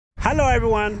Hello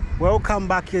everyone, welcome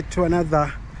back here to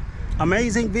another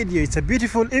amazing video. It's a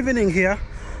beautiful evening here,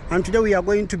 and today we are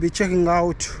going to be checking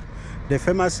out the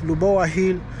famous Lubowa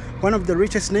Hill, one of the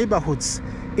richest neighborhoods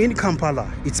in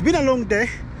Kampala. It's been a long day.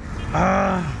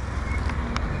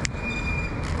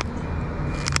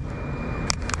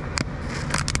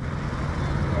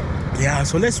 Yeah,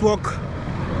 so let's walk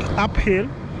uphill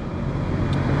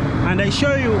and I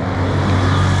show you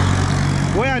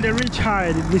where the rich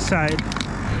hide this side.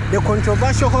 The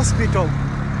controversial hospital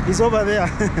is over there.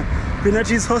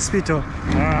 Pinetis Hospital.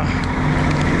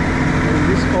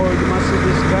 This old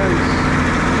Mercedes Benz.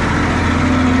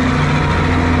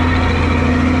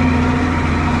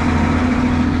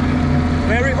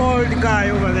 Very old guy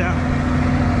over there.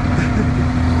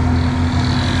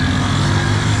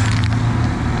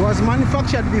 It was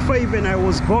manufactured before even I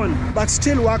was born, but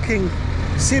still working,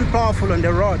 still powerful on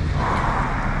the road.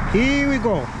 Here we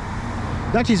go.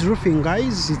 That is roofing,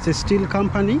 guys. It's a steel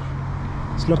company.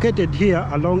 It's located here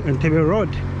along Entebbe Road.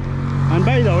 And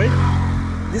by the way,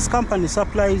 this company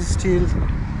supplies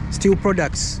steel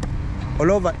products all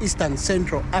over Eastern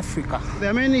Central Africa. There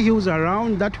are many hills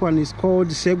around. That one is called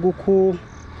Seguku.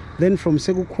 Then from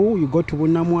Seguku you go to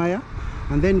Bunamwaya,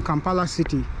 and then Kampala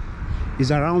City is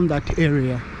around that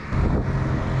area.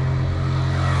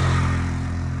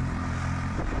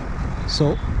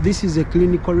 So this is a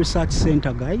clinical research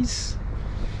center, guys.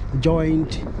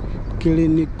 Joint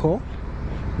Clinical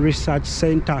Research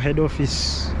Center head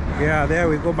office. Yeah, there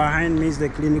we go. Behind me is the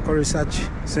Clinical Research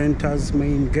Center's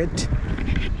main gate.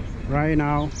 Right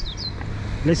now,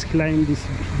 let's climb this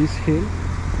hill.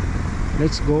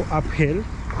 Let's go uphill.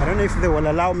 I don't know if they will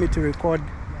allow me to record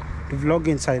the vlog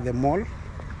inside the mall,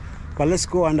 but let's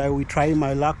go and I will try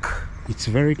my luck. It's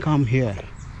very calm here.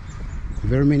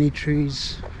 Very many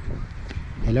trees.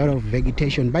 A lot of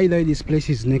vegetation. By the way, this place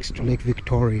is next to Lake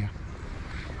Victoria.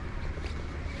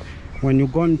 When you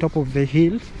go on top of the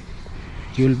hill,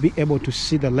 you'll be able to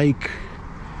see the lake,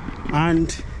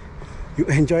 and you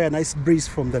enjoy a nice breeze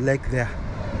from the lake there,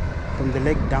 from the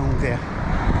lake down there.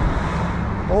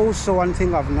 Also, one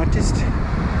thing I've noticed,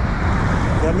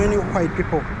 there are many white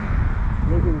people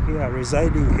living here,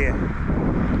 residing here.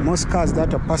 Most cars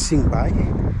that are passing by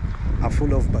are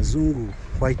full of Bazungu,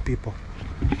 white people.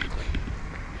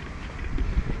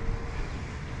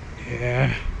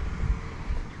 Yeah.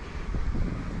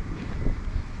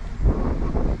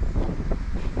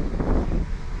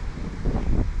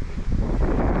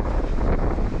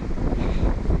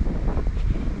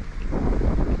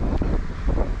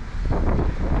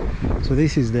 So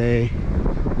this is the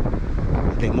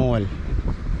mall,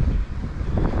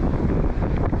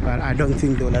 but I don't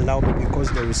think they will allow me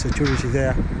because there is security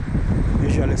there.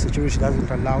 Usually security doesn't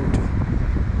allow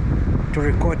to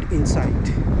record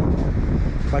inside.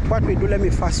 But what we do, let me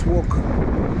first walk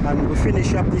and we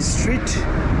finish up this street.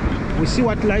 We see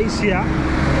what lies here,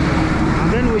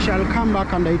 and then we shall come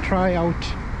back and I try out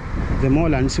the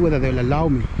mall and see whether they'll allow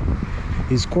me.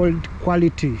 It's called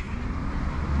Quality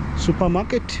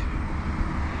Supermarket.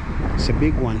 It's a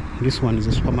big one. This one is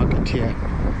a supermarket here.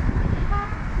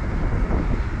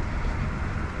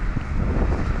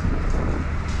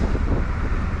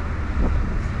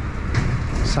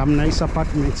 Some nice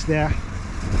apartments there.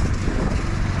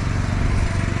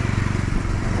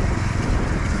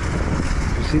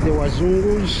 See the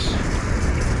Wazungus,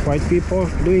 white people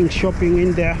doing shopping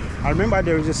in there. I remember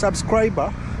there is a subscriber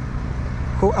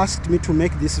who asked me to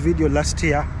make this video last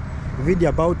year, a video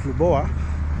about Lubowa.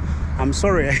 I'm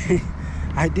sorry,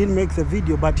 I didn't make the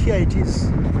video, but here it is.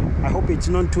 I hope it's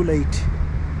not too late.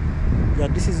 Yeah,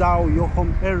 this is how your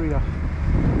home area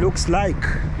looks like.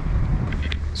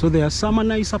 So there are some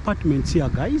nice apartments here,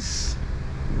 guys.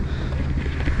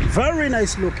 Very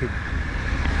nice looking.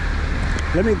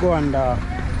 Let me go and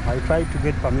I try to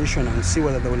get permission and see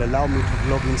whether they will allow me to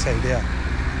vlog inside there,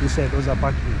 inside those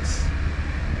apartments.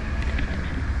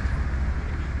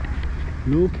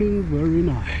 Looking very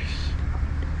nice.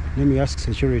 Let me ask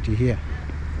security here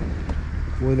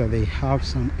whether they have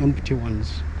some empty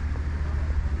ones.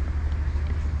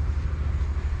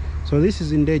 So this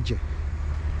is Entebbe.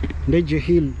 Entebbe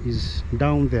Hill is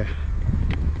down there.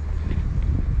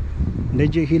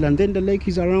 Entebbe Hill, and then the lake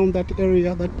is around that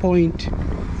area, that point.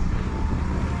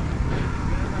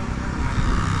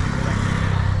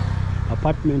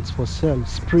 Apartments for sale.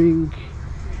 Spring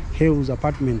Hills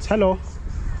Apartments. Hello,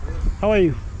 how are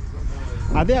you?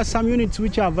 Are there some units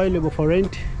which are available for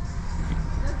rent?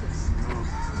 No.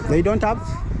 They don't have?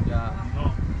 Yeah.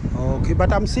 No. Okay,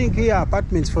 but I'm seeing here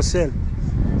apartments for sale.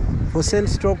 For sale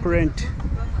stroke rent.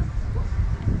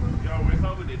 Yeah, we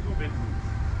have the 2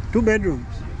 bedrooms. 2 bedrooms.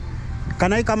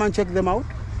 Can I come and check them out?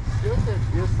 Yes,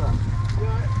 sir.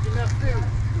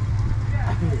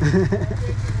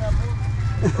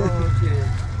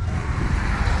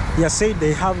 Yeah, say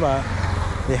they have a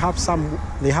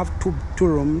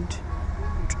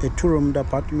two-roomed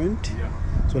apartment. Yeah.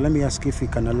 So let me ask if you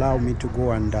can allow me to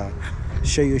go and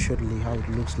show you shortly how it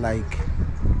looks like.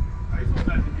 I saw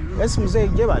that you look Yes, Mzee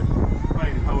Jebal.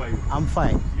 fine. How are you? I'm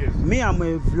fine. Yes. Me, I'm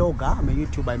a vlogger. I'm a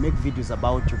YouTuber. I make videos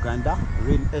about Uganda,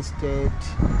 real estate,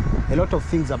 a lot of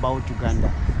things about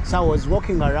Uganda. So I was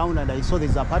walking around and I saw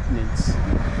these apartments.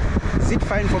 Is it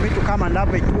fine for me to come and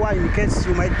have a tour in case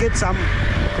you might get some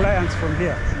clients from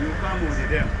here? You come with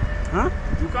them. Huh?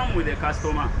 You come with a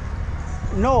customer.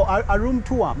 No, a room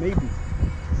tour maybe.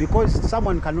 Because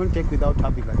someone cannot take without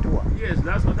having a tour. Yes,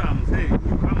 that's what I'm saying.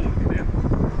 You come with them.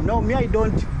 No, me, I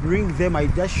don't bring them. I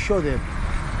just show them.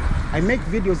 I make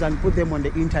videos and put them on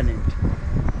the internet.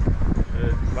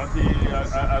 But the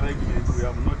arrangement we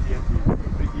have not yet.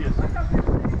 Yes.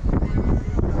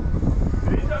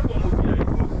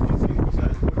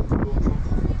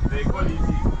 They call it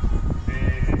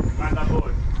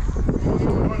motherboard.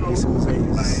 This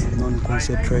Mzee is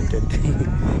non-concentrated.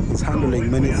 He's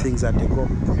handling many things at a go.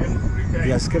 He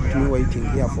has kept me waiting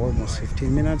here for almost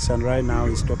 15 minutes and right now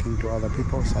he's talking to other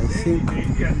people. So I think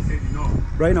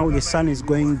right now the sun is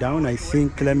going down. I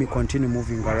think let me continue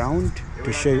moving around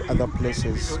to show you other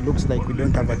places. Looks like we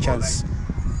don't have a chance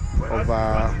of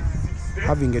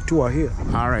having a tour here.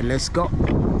 All right, let's go.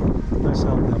 That's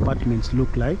how the apartments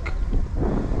look like.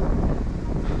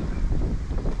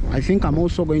 I think I'm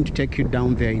also going to take you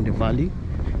down there in the valley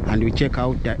and we check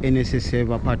out the NSSF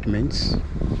apartments.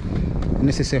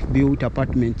 NSSF built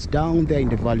apartments down there in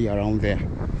the valley around there.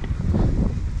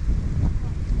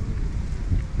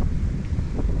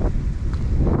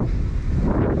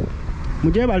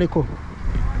 Mujebaleko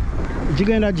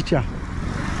jigenda jitya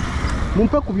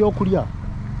mumpe ku byokulya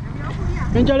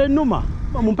enjala ennuma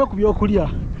mumpe ku byokulya.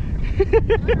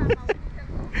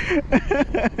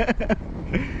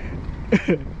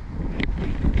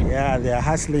 Yeah, they are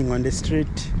hustling on the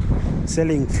street,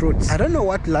 selling fruits. I don't know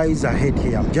what lies ahead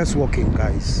here. I'm just walking,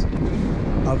 guys.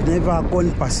 I've never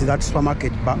gone past that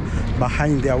supermarket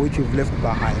behind there, which we've left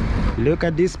behind. Look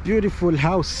at this beautiful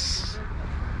house.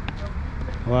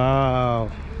 Wow.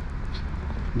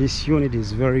 This unit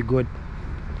is very good.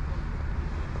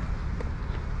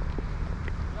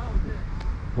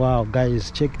 Wow,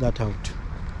 guys, check that out.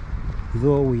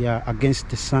 Though we are against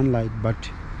the sunlight,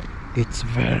 but it's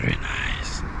very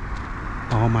nice.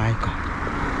 Oh my God.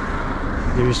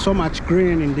 There is so much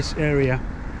green in this area.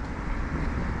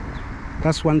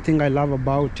 That's one thing I love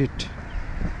about it.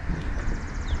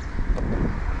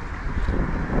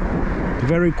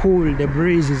 Very cool. The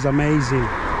breeze is amazing.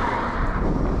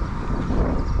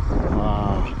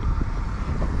 Wow.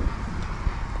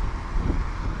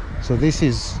 So this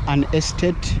is an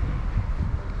estate.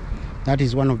 That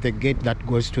is one of the gates that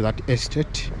goes to that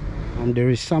estate. And there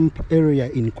is some area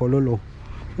in Kololo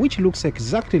which looks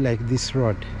exactly like this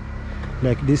road,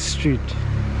 like this street.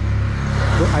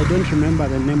 But I don't remember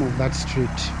the name of that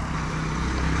street.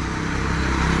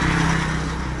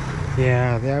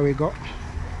 Yeah, there we go.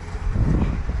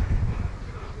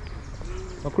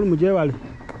 Bakulu mujewale.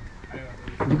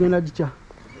 Jigenda jicha.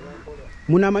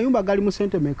 Muna mayumba gali mu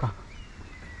sente meka.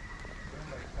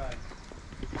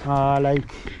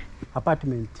 Like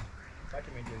apartment.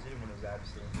 Apartment ziri muno za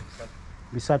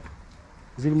bisatu.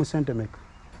 Ziri mu sente meka.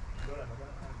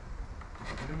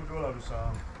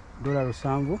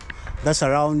 $7. That's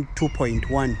around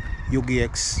 2.1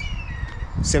 UGX.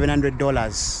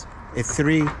 $700. A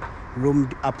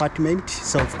 3-roomed apartment,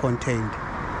 self-contained.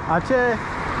 Ache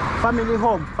family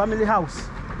home, family house.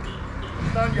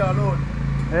 Stand alone.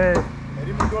 Hey.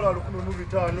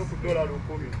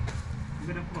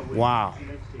 Wow.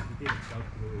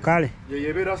 Kale.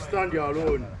 Yebera stand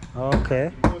alone.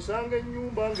 Okay. Osanga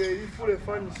nyumba nga eri full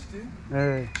furnished.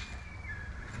 Hey.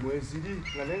 Mweziri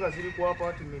nga ziri ku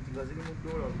apartment nga ziri mu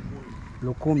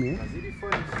 $10. nga ziri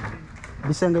furnished.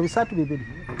 Bisenge bisatu bibiri.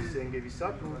 Bisenge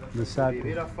bisatu. Bisatu.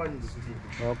 Furnished.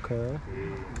 Okay.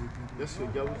 Yes,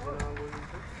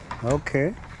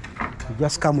 okay. You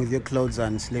just come with your clothes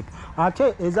and sleep.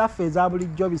 Ate ezaffe eza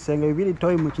bulijjo bisenge bibiri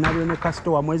toyi mu kinabyo ne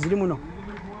kasitowa mweziri muno.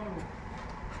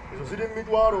 Ezo ziri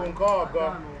mitwalo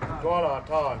nkaaga, mitwalo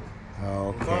 5.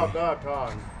 Okay. Nkaaga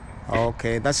 5.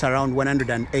 Okay, that's around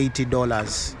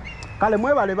 $180. Kale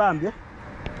mwebale bambye.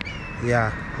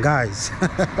 Yeah, guys.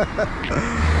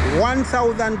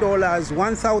 $1,000,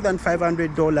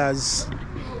 $1,500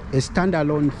 a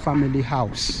standalone family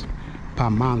house per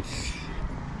month.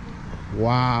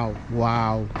 Wow,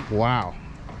 wow, wow.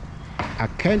 I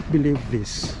can't believe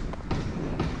this.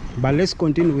 But let's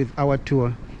continue with our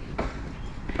tour.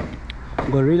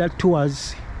 Gorilla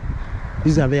Tours.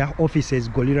 These are their offices,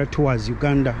 Gorilla Tours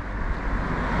Uganda.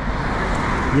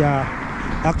 Yeah,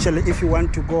 actually, if you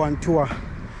want to go and tour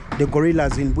the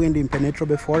gorillas in Bwindi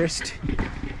Impenetrable Forest,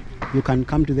 you can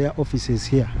come to their offices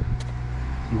here.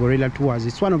 Gorilla Tours.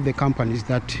 It's one of the companies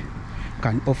that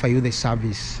can offer you the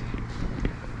service.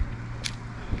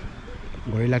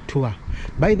 Gorilla Tour.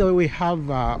 By the way, we have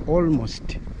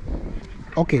almost,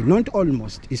 okay, not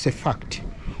almost, it's a fact.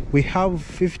 We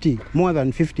have more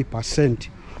than 50%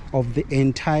 of the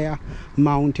entire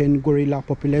mountain gorilla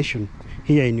population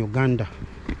here in Uganda.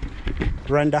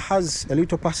 Rwanda has a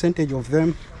little percentage of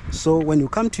them, so when you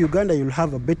come to Uganda, you'll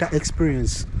have a better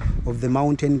experience of the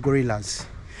mountain gorillas,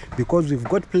 because we've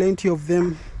got plenty of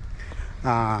them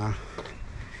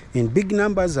in big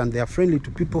numbers, and they are friendly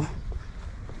to people.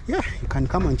 Yeah, you can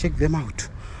come and check them out.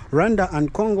 Rwanda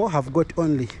and Congo have got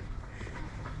only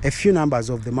a few numbers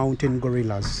of the mountain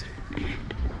gorillas.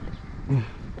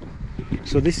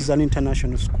 So this is an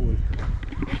international school.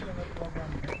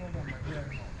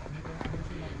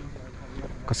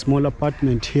 A small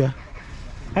apartment here.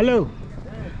 Hello,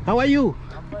 how are you?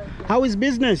 How is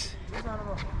business?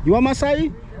 You are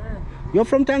Masai? You're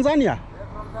from Tanzania?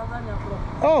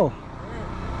 Oh,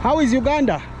 how is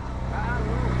Uganda?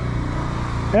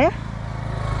 Eh?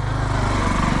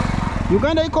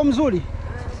 Uganda iko mzuri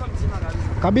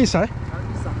kabisa, eh?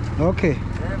 Okay.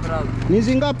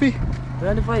 Nizi ngapi?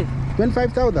 25.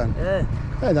 25,000? Yeah.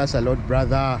 Hey, that's a lot,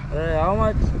 brother. How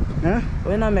much? Eh?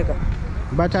 When I make a.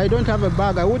 But I don't have a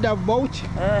bag. I would have bought,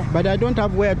 but I don't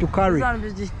have where to carry.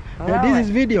 This is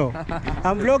video.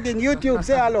 I'm vlogging YouTube.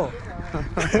 Say hello.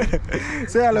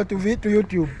 Say hello to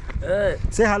YouTube.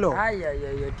 Say hello.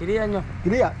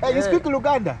 Kiriya. Hey, you speak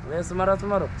Luganda?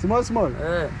 Tomorrow. Small.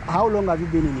 How long have you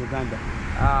been in Uganda?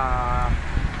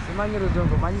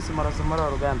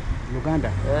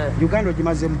 Uganda. Uganda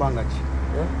ojimaze mbangachi.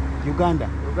 Uganda.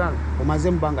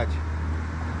 Omaze mbangachi.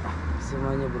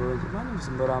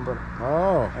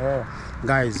 Oh.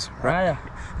 Guys, right?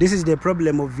 This is the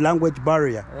problem of language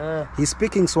barrier. He's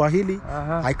speaking Swahili.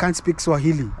 I can't speak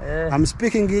Swahili. I'm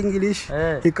speaking English.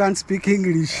 He can't speak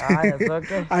English.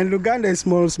 Okay. And Luganda is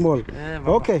small.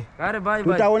 Okay.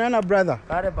 Tutaonana, brother.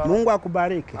 Mungu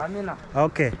akubariki. Amina.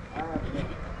 Okay.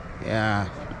 Yeah.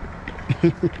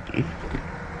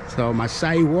 So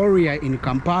Masai warrior in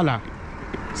Kampala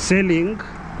selling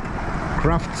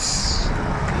crafts,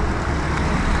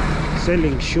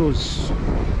 selling shoes.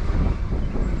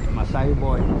 Masai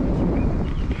boy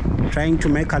trying to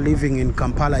make a living in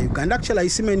Kampala, Uganda. Actually, I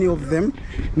see many of them,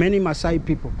 many Masai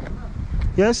people.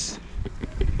 Yes?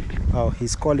 Oh,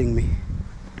 he's calling me.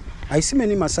 I see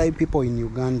many Masai people in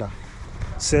Uganda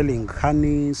selling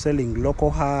honey, selling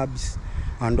local herbs,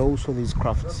 and also these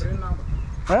crafts.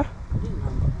 Huh?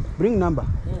 Bring number.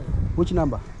 Which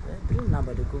number? Bring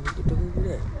number.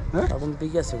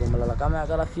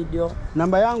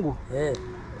 Number yangu?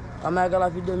 Kama agala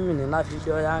video mimi na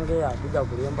video yange akuja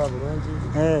kulimba bulungi.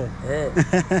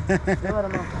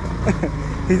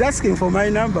 He's asking for my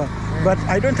number, but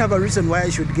I don't have a reason why I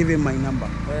should give him my number.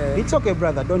 It's okay,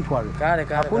 brother, don't worry.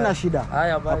 Hakuna shida.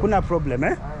 Hakuna problem,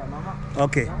 eh?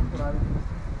 Okay.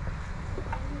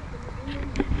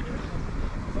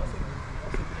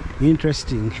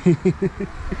 Interesting.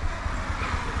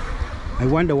 I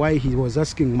wonder why he was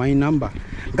asking my number.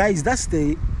 Guys, that's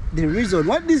the reason.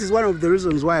 This is one of the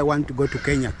reasons why I want to go to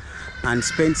Kenya and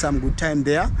spend some good time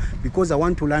there, because I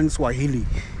want to learn Swahili.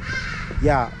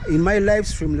 Yeah, in my live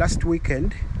stream last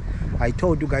weekend, I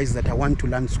told you guys that I want to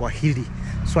learn Swahili.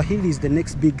 Swahili is the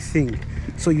next big thing.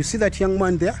 So you see that young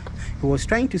man there? He was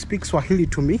trying to speak Swahili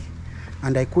to me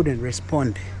and I couldn't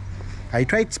respond. I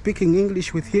tried speaking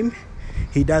English with him.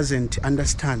 He doesn't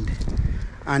understand.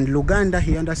 And Luganda,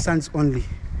 he understands only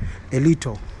a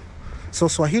little. So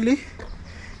Swahili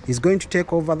is going to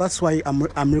take over. That's why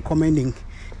I'm recommending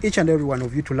each and every one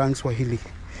of you to learn Swahili.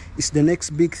 It's the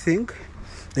next big thing.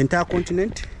 The entire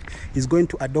continent is going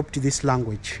to adopt this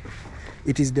language.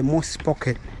 It is the most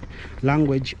spoken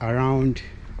language around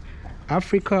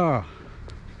Africa.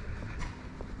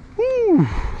 Woo.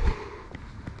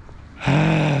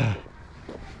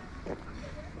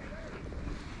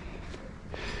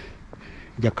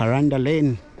 Jacaranda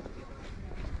Lane.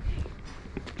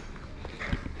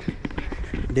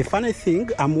 The funny thing,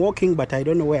 I'm walking, but I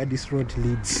don't know where this road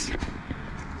leads.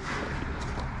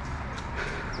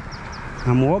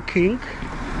 I'm walking,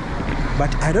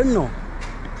 but I don't know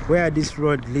where this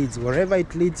road leads, wherever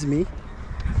it leads me.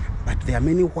 But there are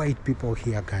many white people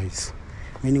here, guys.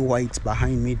 Many whites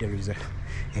behind me. There is a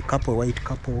couple, white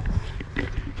couple,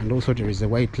 and also there is a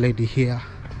white lady here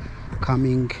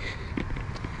coming.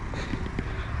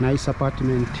 Nice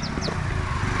apartment.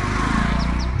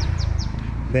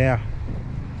 there.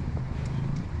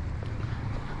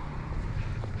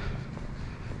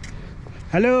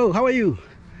 Hello, how are you?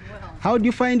 Well, How do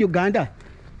you find Uganda?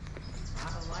 I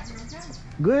like it okay.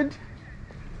 Good.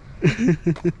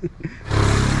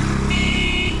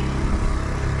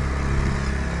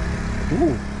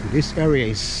 Ooh, this area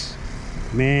is,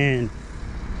 man,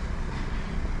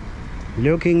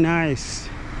 looking nice.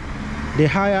 The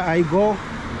higher I go,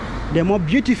 the more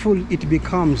beautiful it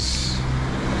becomes.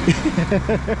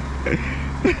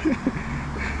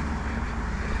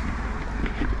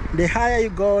 The higher you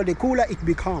go, the cooler it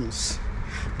becomes.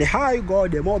 The higher you go,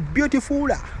 the more beautiful.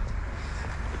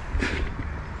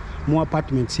 More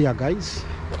apartments here, guys.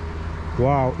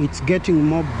 Wow, it's getting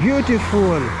more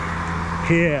beautiful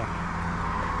here.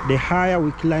 The higher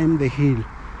we climb the hill.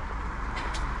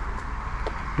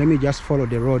 Let me just follow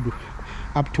the road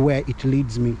up to where it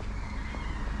leads me.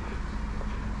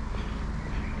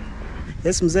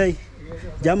 Yes, Mzee.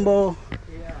 Jambo.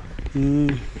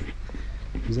 Mzee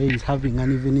is having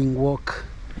an evening walk.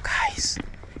 Guys,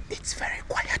 it's very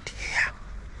quiet here.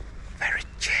 Very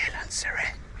chill and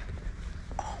serene.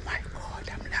 Oh my God,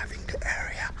 I'm loving the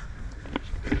area.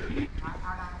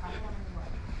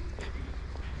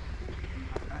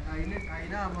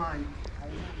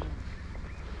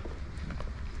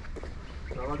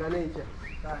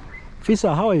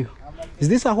 Fisa, how are you? Is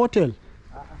this a hotel?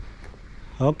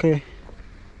 Okay.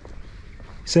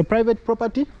 It's a private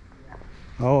property?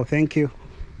 Oh, thank you.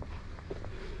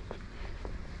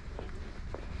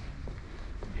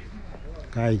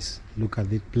 Guys, look at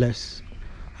this place.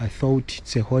 I thought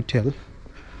it's a hotel,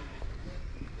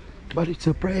 but it's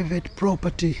a private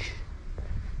property.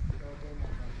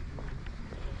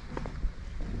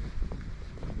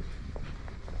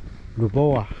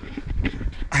 Lubowa.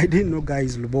 I didn't know,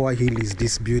 guys, Lubowa Hill is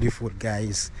this beautiful,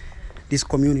 guys. This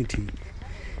community.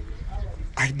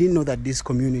 I didn't know that this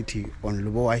community on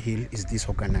Lubowa Hill is this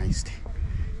organized.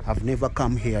 I've never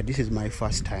come here. This is my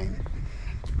first time.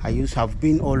 I've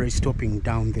been always stopping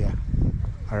down there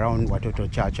around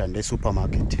Watoto Church and the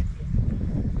supermarket.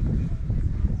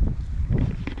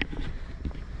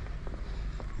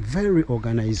 Very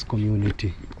organized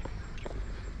community.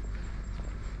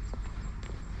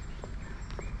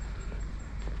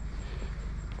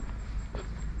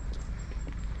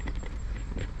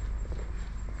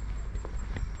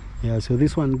 Yeah, so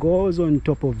this one goes on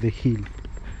top of the hill.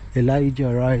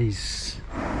 Elijah Rise.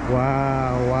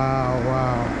 Wow, wow,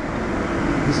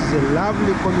 wow. This is a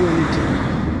lovely community.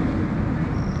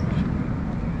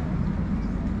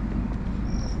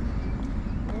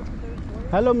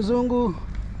 Hello, Mzungu.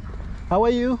 How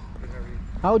are you?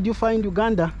 How do you find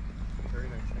Uganda? Very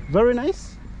nice. Very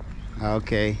nice?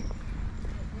 Okay.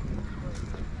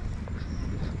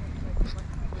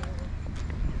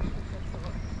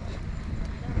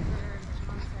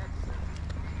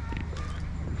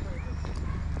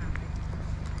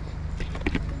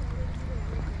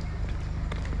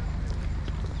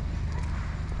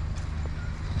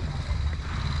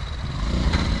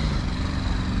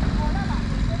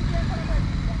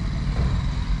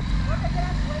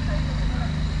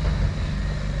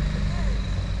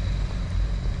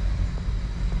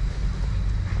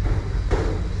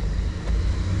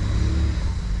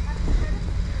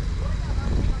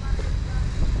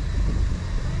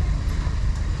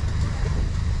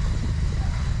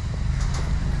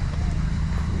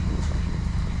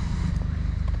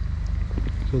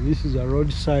 So this is a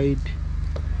roadside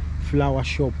flower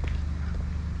shop,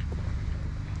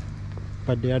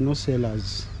 but there are no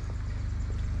sellers.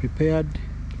 Prepared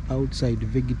outside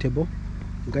vegetable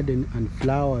garden and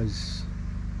flowers.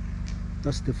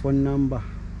 That's the phone number.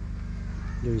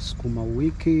 There is Sukuma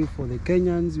Wiki for the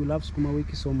Kenyans. You love Sukuma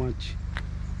Wiki so much,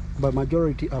 but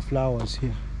majority are flowers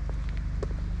here.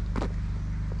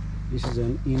 This is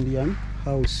an Indian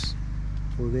house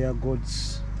for their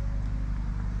gods.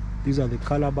 These are the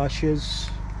calabashes.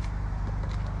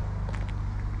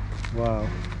 Wow.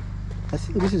 I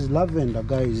think this is lavender,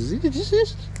 guys.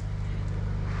 This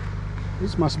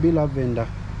must be lavender.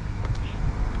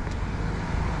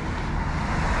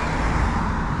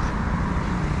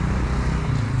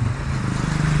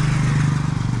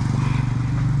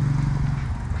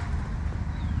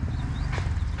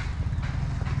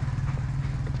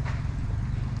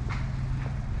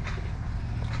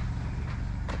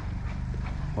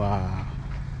 Wow.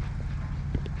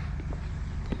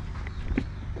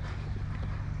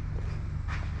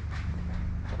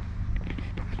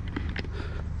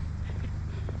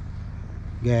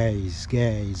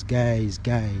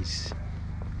 Guys.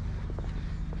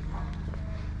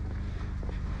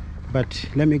 But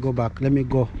let me go back. Let me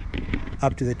go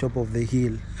up to the top of the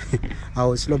hill. I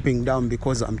was sloping down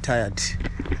because I'm tired.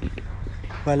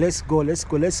 But let's go, let's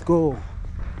go, let's go.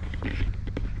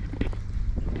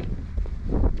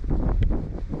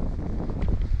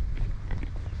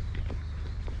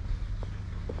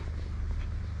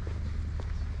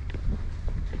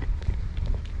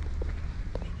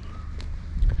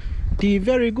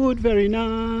 Very good, very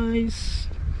nice.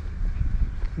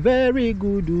 Very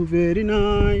good, very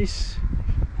nice.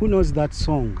 Who knows that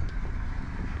song?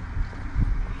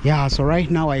 Yeah, so right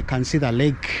now I can see the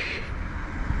lake.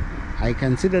 I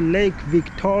can see the Lake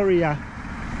Victoria.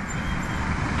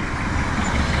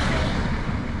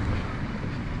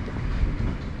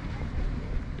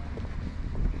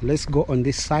 Let's go on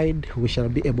this side. We shall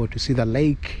be able to see the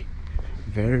lake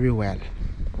very well.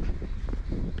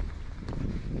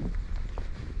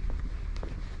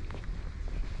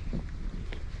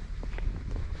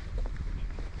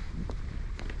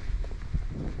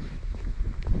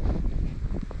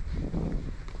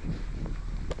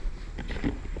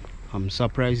 I'm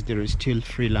surprised there is still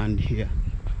free land here.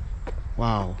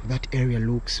 Wow, that area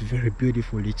looks very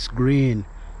beautiful. It's green.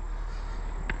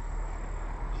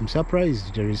 I'm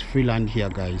surprised there is free land here,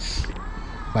 guys.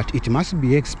 But it must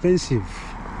be expensive.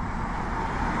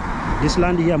 This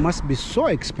land here must be so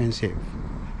expensive.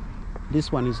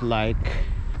 This one is like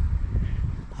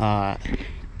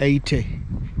 80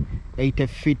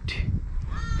 feet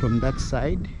from that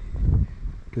side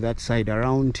to that side,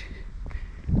 around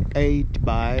 8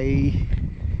 by,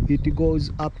 it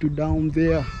goes up to down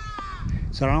there.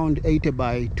 It's around 80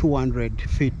 by 200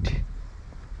 feet.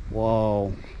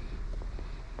 Wow.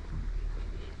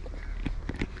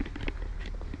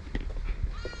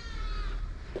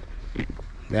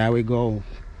 There we go.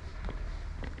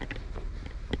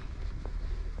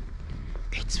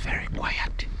 It's very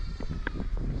quiet.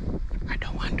 I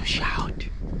don't want to shout.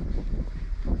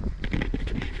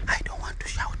 I don't want to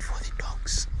shout for the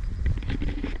dogs.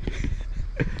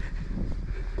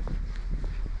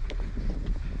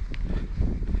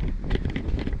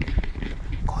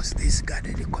 Because these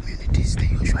gated communities, they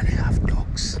usually have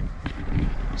dogs.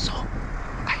 So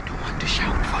I don't want to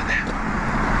shout for them.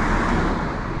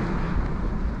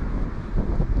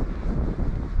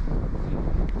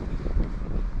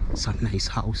 It's a nice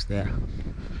house there,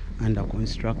 under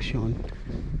construction.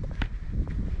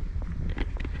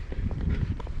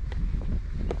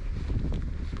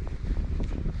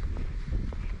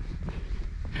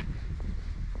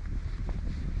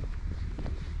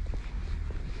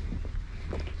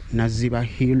 Naziba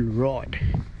Hill Road.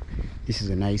 This is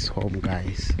a nice home,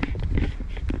 guys.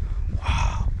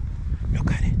 Wow,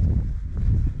 look at it.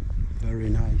 Very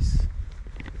nice.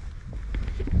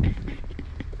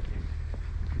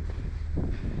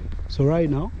 So right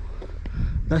now,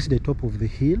 that's the top of the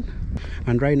hill,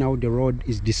 and right now the road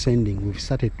is descending. We've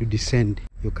started to descend.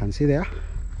 You can see there,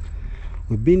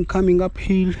 we've been coming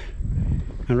uphill,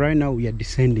 and right now we are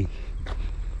descending.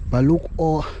 But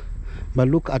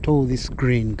look at all this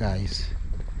green, guys.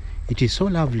 It is so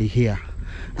lovely here,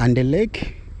 and the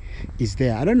lake is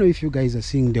there. I don't know if you guys are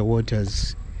seeing the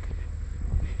waters.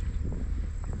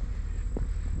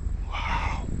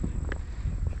 Wow,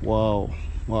 wow,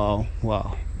 wow,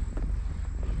 wow.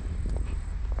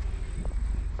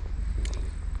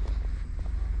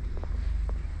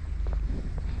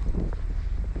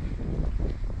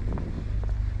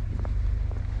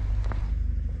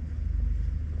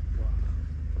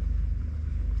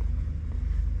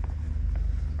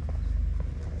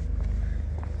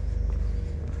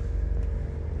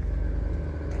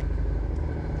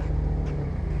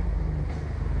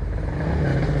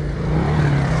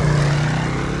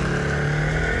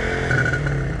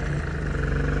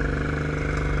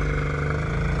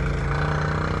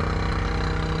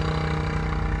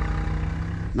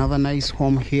 Another nice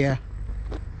home here.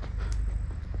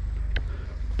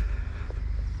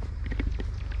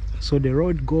 So the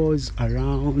road goes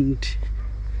around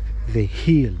the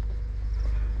hill.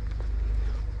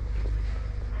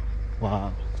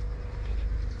 Wow.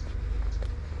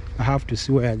 I have to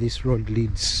see where this road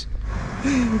leads.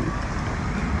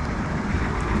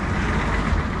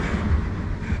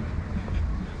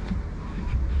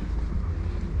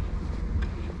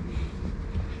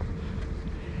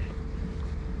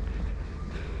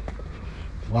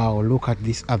 Wow, look at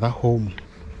this other home.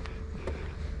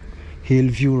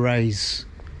 Hillview Rise.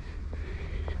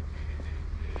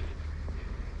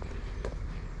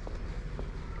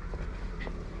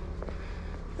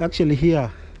 Actually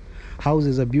here,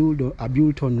 houses are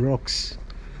built on rocks.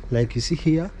 Like you see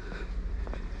here,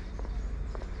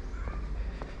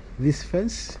 this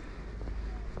fence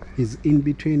is in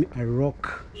between a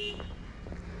rock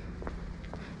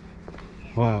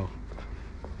Wow.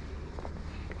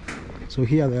 So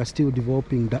here they are still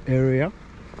developing the area.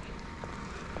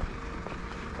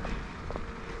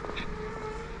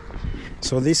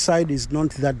 So this side is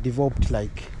not that developed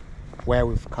like where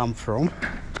we've come from.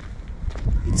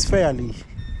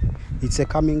 It's a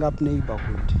coming up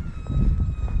neighborhood.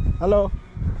 Hello.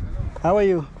 How are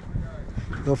you?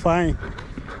 You're fine.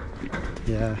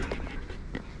 Yeah.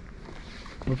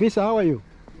 Officer, how are you?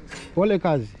 Pole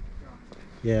kazi.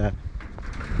 Yeah.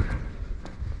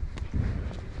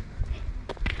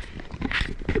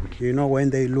 You know, when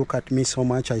they look at me so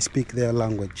much, I speak their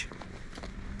language.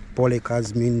 Pole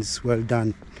kazi means well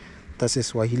done. That's a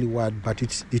Swahili word, but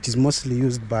it is mostly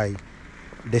used by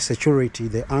the security,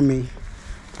 the army,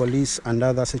 police, and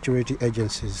other security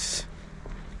agencies.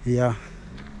 Yeah.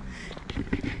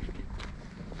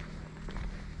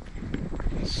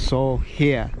 So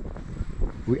here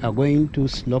we are going to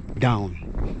slope down.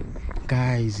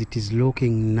 Guys, it is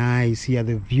looking nice here.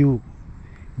 The view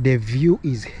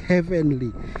is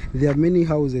heavenly. There are many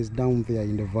houses down there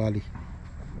in the valley.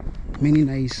 Many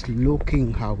nice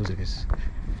looking houses.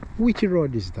 Which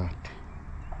road is that?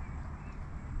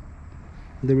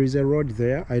 There is a road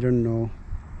there. I don't know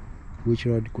which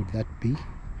road could that be.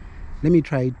 Let me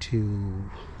try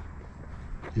to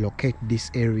locate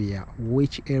this area.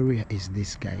 Which area is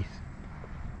this, guys?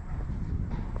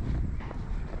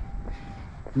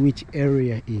 Which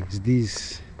area is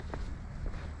this?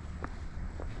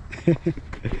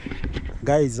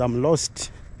 Guys, I'm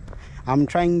lost. I'm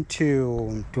trying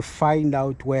to find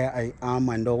out where I am,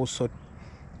 and also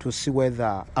to see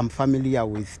whether I'm familiar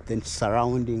with the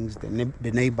surroundings,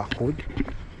 the neighborhood.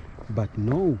 But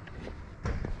no.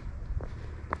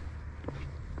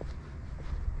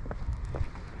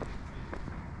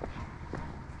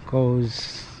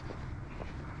 Because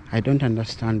I don't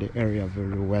understand the area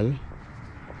very well.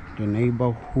 The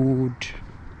neighborhood,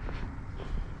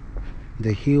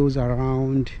 the hills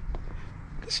around.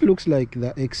 This looks like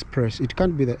the express. It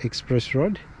can't be the express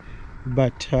road,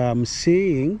 but I'm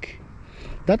seeing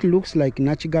that looks like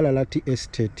Nachigalalati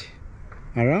Estate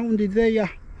around there,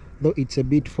 though it's a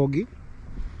bit foggy.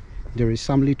 There is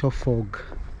some little fog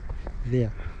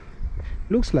there.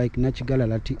 Looks like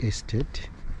Nachigalalati Estate,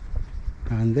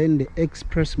 and then the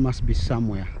express must be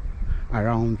somewhere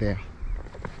around there.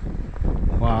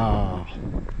 Wow,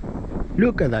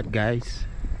 look at that, guys.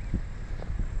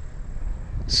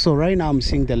 So right now I'm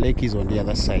seeing the lake is on the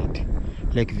other side,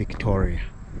 Lake Victoria.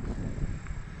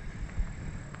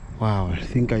 Wow, I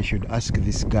think I should ask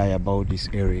this guy about this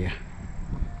area.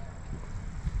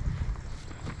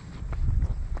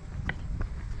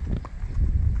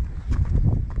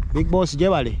 Big boss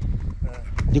Jebali.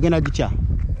 Jigena Gicha.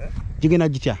 Jigena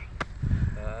Gicha.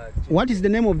 What is the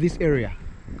name of this area?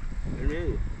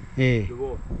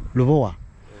 Lubowa. Lubowa.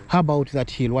 How about that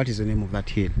hill? What is the name of that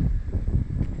hill?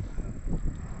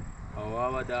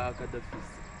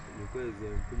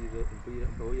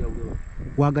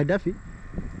 Wagadafi?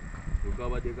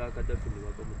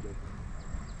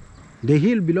 The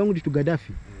hill belonged to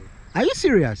Gaddafi. Are you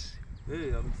serious?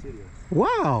 Hey, I'm serious.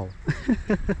 Wow.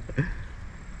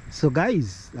 So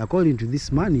guys, according to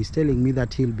this man, he's telling me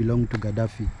that hill belonged to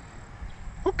Gaddafi.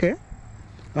 Okay.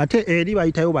 Ate edi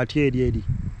bayitayo batye edi.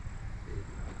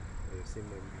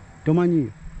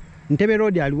 Tomanyi. Entebbe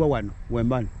Road aliwa wano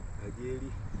wembano.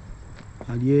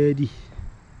 Aliedi.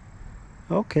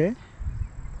 Okay.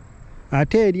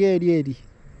 Ate edi.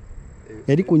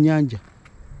 Eri ku nyanja.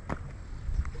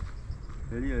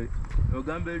 Eri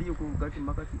ogamba eri ku kati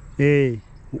makati.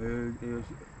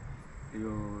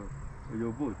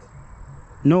 Yo boat.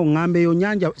 No, ngambe yo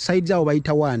nyanja side zao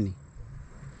bayita wani.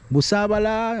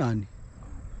 Busabala yani.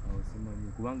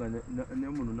 Simanyi kubanga ne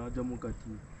muno naja mukati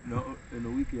no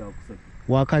wiki ya kusatu.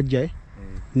 Wakajja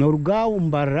Norugawo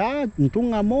mbara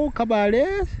ntungamo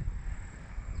kabale.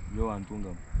 Yo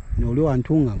antungamo. Nolyo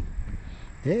antungamo.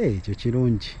 Ekyo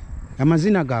kirungi.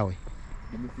 Amazina gawe.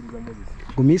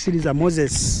 Gumisiriza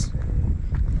Moses.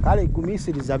 Kale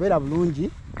gumisiriza bera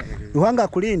bulungi. Ruhanga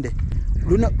kulinde.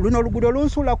 Luno lugudo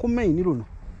lunsula ku main luno.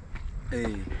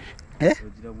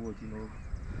 Ogira bwoti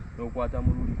no kwata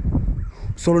mululi.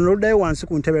 So luno ludayo wansi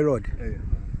ku Entebbe Road.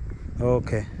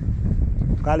 Okay.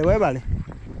 Kale webale.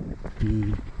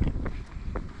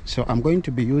 So I'm going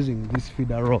to be using this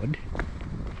feeder road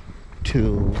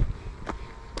to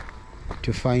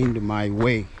find my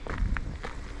way.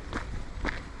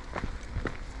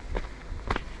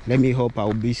 Let me hope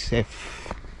I'll be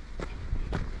safe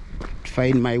to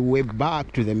find my way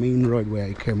back to the main road where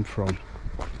I came from.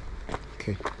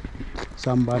 Okay,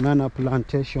 some banana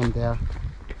plantation there.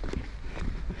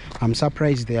 I'm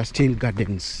surprised there are still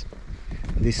gardens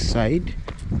this side.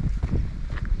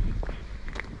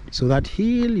 So that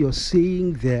hill you're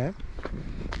seeing there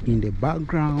in the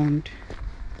background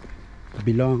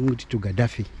belonged to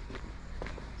Gaddafi.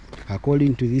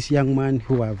 According to this young man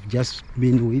who I've just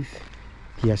been with,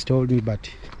 he has told me, but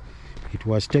it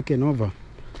was taken over.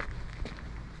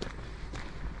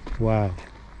 Wow.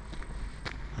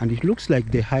 And it looks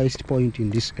like the highest point in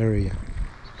this area.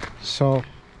 So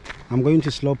I'm going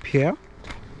to slope here.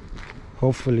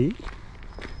 Hopefully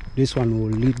this one will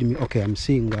lead me. Okay, I'm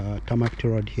seeing Tarmac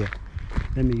Road here.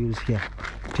 Let me use here.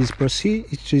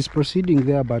 It is proceeding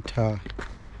there, but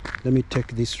let me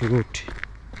take this route.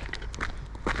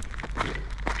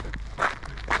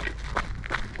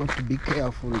 Got to be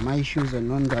careful. My shoes are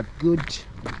not that good.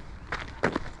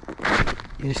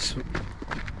 Yes.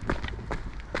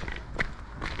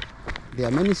 There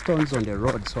are many stones on the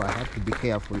road, so I have to be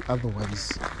careful.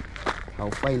 Otherwise, I'll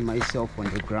find myself on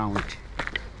the ground.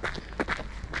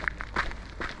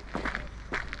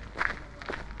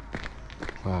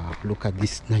 Wow, look at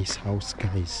this nice house,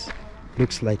 guys.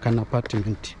 Looks like an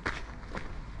apartment.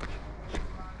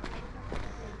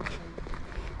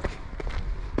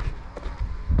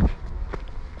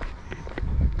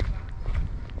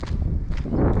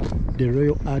 The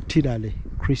Royal Artillery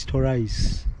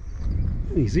crystallized.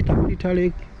 Is it a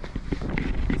military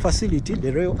facility?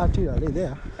 The Royal Artillery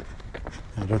there?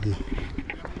 I don't know.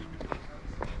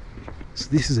 So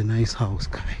this is a nice house,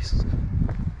 guys.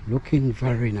 Looking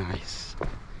very nice.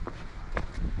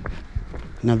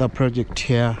 Another project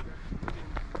here.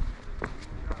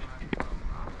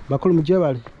 Bakulu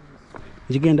mujebali.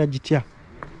 Jigenda jitya.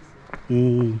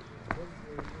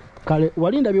 Kale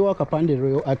walinda biwa kapande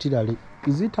Royal Artillery.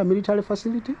 Is it a military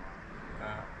facility?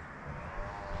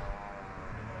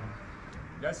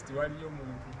 Just one year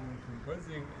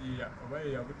composing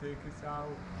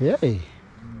yabutekesawo. Yeah.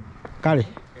 Kale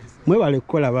mwebale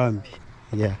kukola bambi.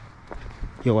 Yeah.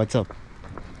 Yo, what's up?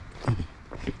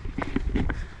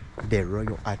 The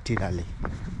Royal Artillery.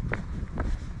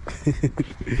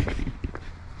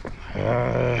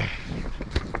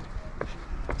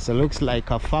 So looks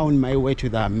like I found my way to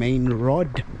the main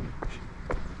road.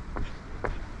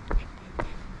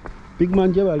 Big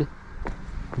man jebali.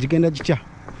 Jigenda jicha.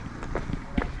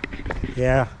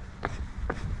 Yeah.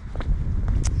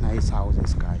 Nice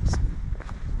houses, guys.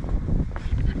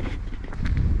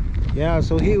 Yeah,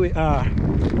 so here we are.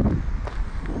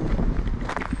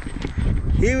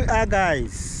 Here we are,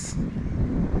 guys.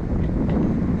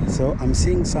 So I'm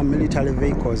seeing some military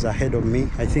vehicles ahead of me.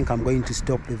 I think I'm going to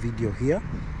stop the video here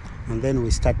and then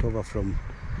we start over from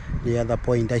the other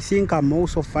point. I think I'm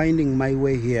also finding my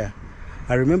way here.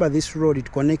 I remember this road,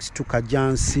 it connects to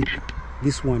Kajansi.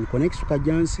 This one connects to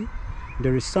Kajansi.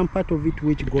 There is some part of it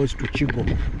which goes to Chigo.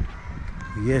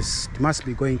 Yes, it must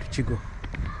be going to Chigo.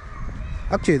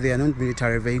 Actually, they are not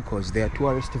military vehicles, they are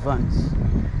tourist vans.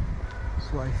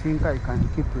 So I think I can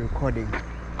keep recording.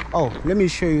 Oh, let me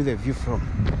show you the view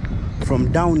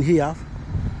from down here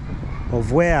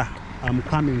of where I'm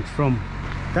coming from.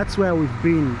 That's where we've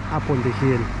been, up on the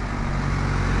hill.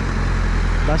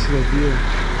 That's the view.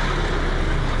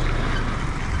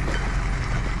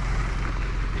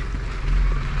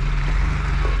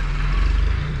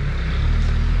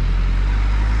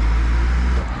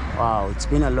 Wow, it's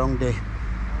been a long day.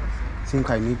 I think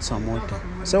I need some water.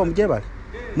 So, Mjebal,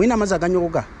 mwina maza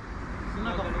ganyoga.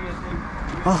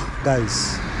 Oh,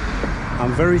 guys,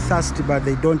 I'm very thirsty, but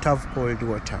they don't have cold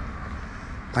water.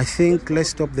 I think let's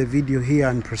stop the video here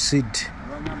and proceed.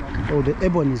 Oh, the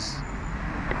Ebonies.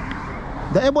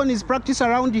 The Ebonies practice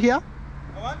around here?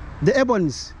 What? The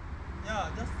Ebonies. Yeah,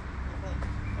 just.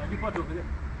 Are you part of it?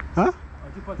 Huh?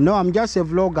 No, I'm just a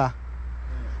vlogger.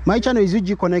 My channel is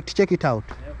UG Connect. Check it out.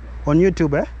 Yeah, okay. On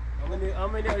YouTube, eh?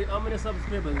 How many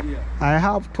subscribers here? I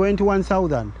have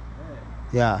 21,000.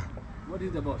 Yeah. What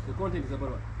is it about? The content is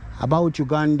about what? About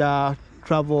Uganda,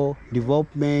 travel,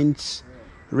 developments,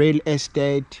 real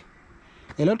estate,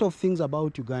 a lot of things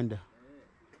about Uganda.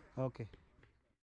 Okay.